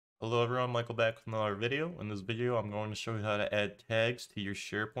Hello everyone, Michael back with another video. In this video, I'm going to show you how to add tags to your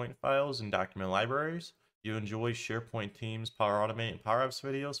SharePoint files and document libraries. If you enjoy SharePoint Teams, Power Automate, and Power Apps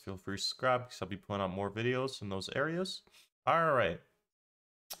videos, feel free to subscribe because I'll be putting out more videos in those areas. Alright,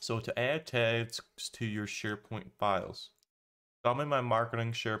 so to add tags to your SharePoint files. So I'm in my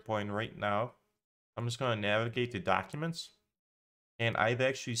marketing SharePoint right now. I'm just going to navigate to documents. And I've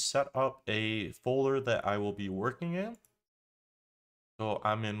actually set up a folder that I will be working in. So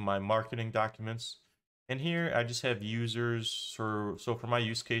I'm in my marketing documents, and here I just have users so for my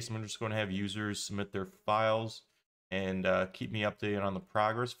use case, I'm just going to have users submit their files and keep me updated on the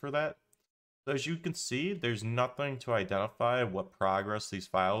progress for that. So as you can see, there's nothing to identify what progress these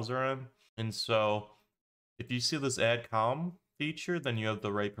files are in. And so if you see this add column feature, then you have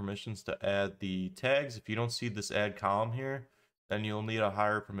the right permissions to add the tags. If you don't see this add column here, then you'll need a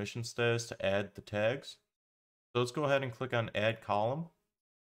higher permission status to add the tags. So let's go ahead and click on add column.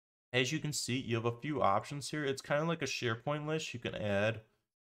 As you can see, you have a few options here. It's kind of like a SharePoint list. You can add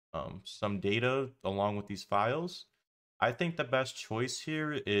some data along with these files. I think the best choice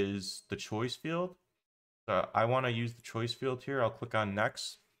here is the choice field. So I want to use the choice field here. I'll click on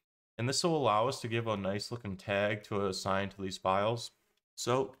next. And this will allow us to give a nice looking tag to assign to these files.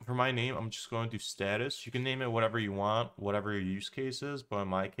 So for my name, I'm just going to do status. You can name it whatever you want, whatever your use case is. But in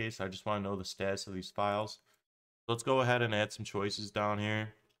my case, I just want to know the status of these files. So let's go ahead and add some choices down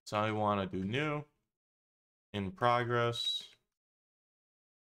here. So I want to do new, in progress,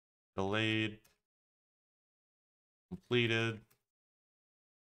 delayed, completed,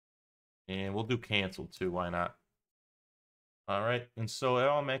 and we'll do canceled too, why not? All right, and so it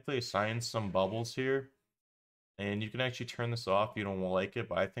automatically assigns some bubbles here, and you can actually turn this off if you don't like it,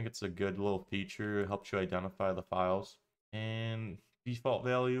 but I think it's a good little feature. It helps you identify the files. And default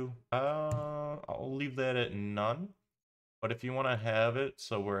value, I'll leave that at none. But if you want to have it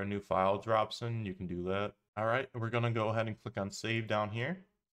so where a new file drops in, you can do that. All right, we're going to go ahead and click on save down here.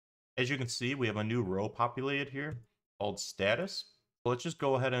 As you can see, we have a new row populated here called status. So let's just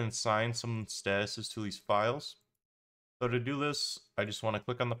go ahead and assign some statuses to these files. So to do this, I just want to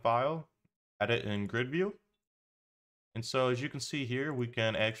click on the file, edit in grid view. And so as you can see here, we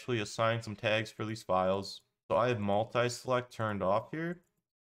can actually assign some tags for these files. So I have multi-select turned off here.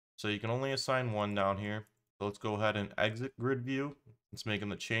 So you can only assign one down here. So let's go ahead and exit grid view. It's making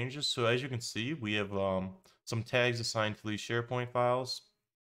the changes. So as you can see, we have some tags assigned to these SharePoint files.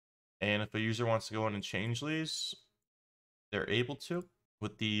 And if a user wants to go in and change these, they're able to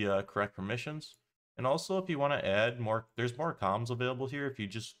with the correct permissions. And also if you want to add more, there's more columns available here if you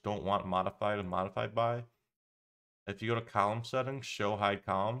just don't want modified and modified by. If you go to column settings, show hide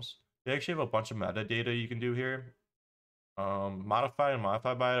columns, you actually have a bunch of metadata you can do here. Modified and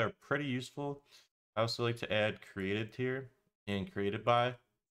modified by are pretty useful. I also like to add created here and created by.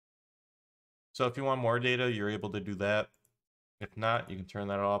 So if you want more data, you're able to do that. If not, you can turn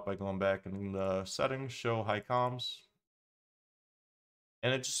that off by going back in the settings, show high comms.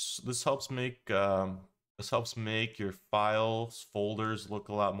 And this helps make your files folders look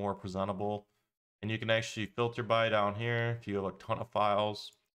a lot more presentable. And you can actually filter by down here. If you have a ton of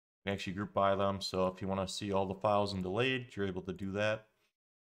files, you can actually group by them. So if you want to see all the files in delayed, you're able to do that.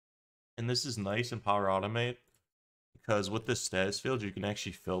 And this is nice in Power Automate because with this status field, you can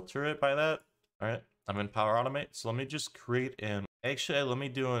actually filter it by that. All right, I'm in Power Automate, so let me just create an. Actually, let me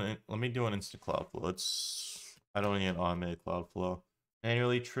do an instant cloud flow. I don't need an automated cloud flow.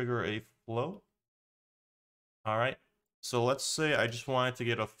 Manually trigger a flow. All right. So let's say I just wanted to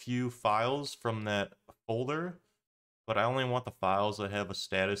get a few files from that folder, but I only want the files that have a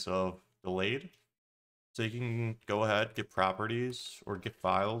status of delayed. So you can go ahead, get properties or get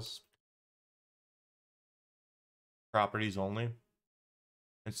files. Properties only.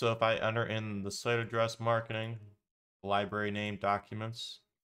 And so if I enter in the site address, marketing, library name, documents,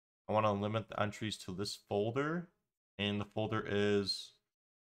 I want to limit the entries to this folder. And the folder is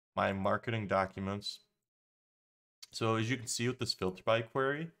my marketing documents. So as you can see with this filter by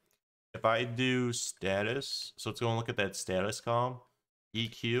query, if I do status, so it's going to look at that status column,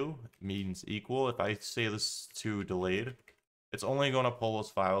 EQ means equal. If I say this to delayed, it's only going to pull those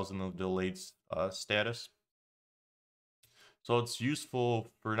files in the delayed status. So it's useful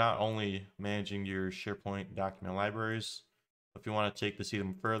for not only managing your SharePoint document libraries, if you want to take this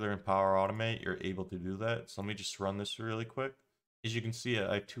even further in Power Automate, you're able to do that. So let me just run this really quick. As you can see,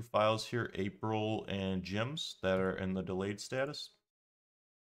 I have two files here, April and Jim's, that are in the delayed status.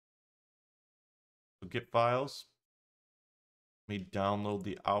 So get files. Let me download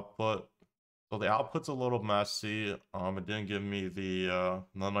the output. So the output's a little messy. It didn't give me the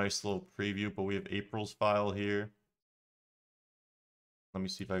nice little preview, but we have April's file here. Let me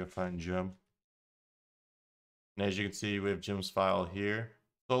see if I can find Jim. And as you can see, we have Jim's file here.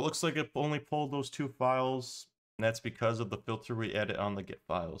 So it looks like it only pulled those 2 files, and that's because of the filter we added on the get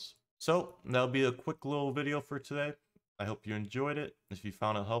files. So that'll be a quick little video for today. I hope you enjoyed it. If you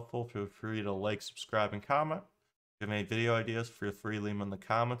found it helpful, feel free to like, subscribe, and comment. If you have any video ideas, feel free to leave them in the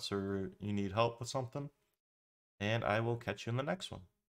comments, or you need help with something. And I will catch you in the next one.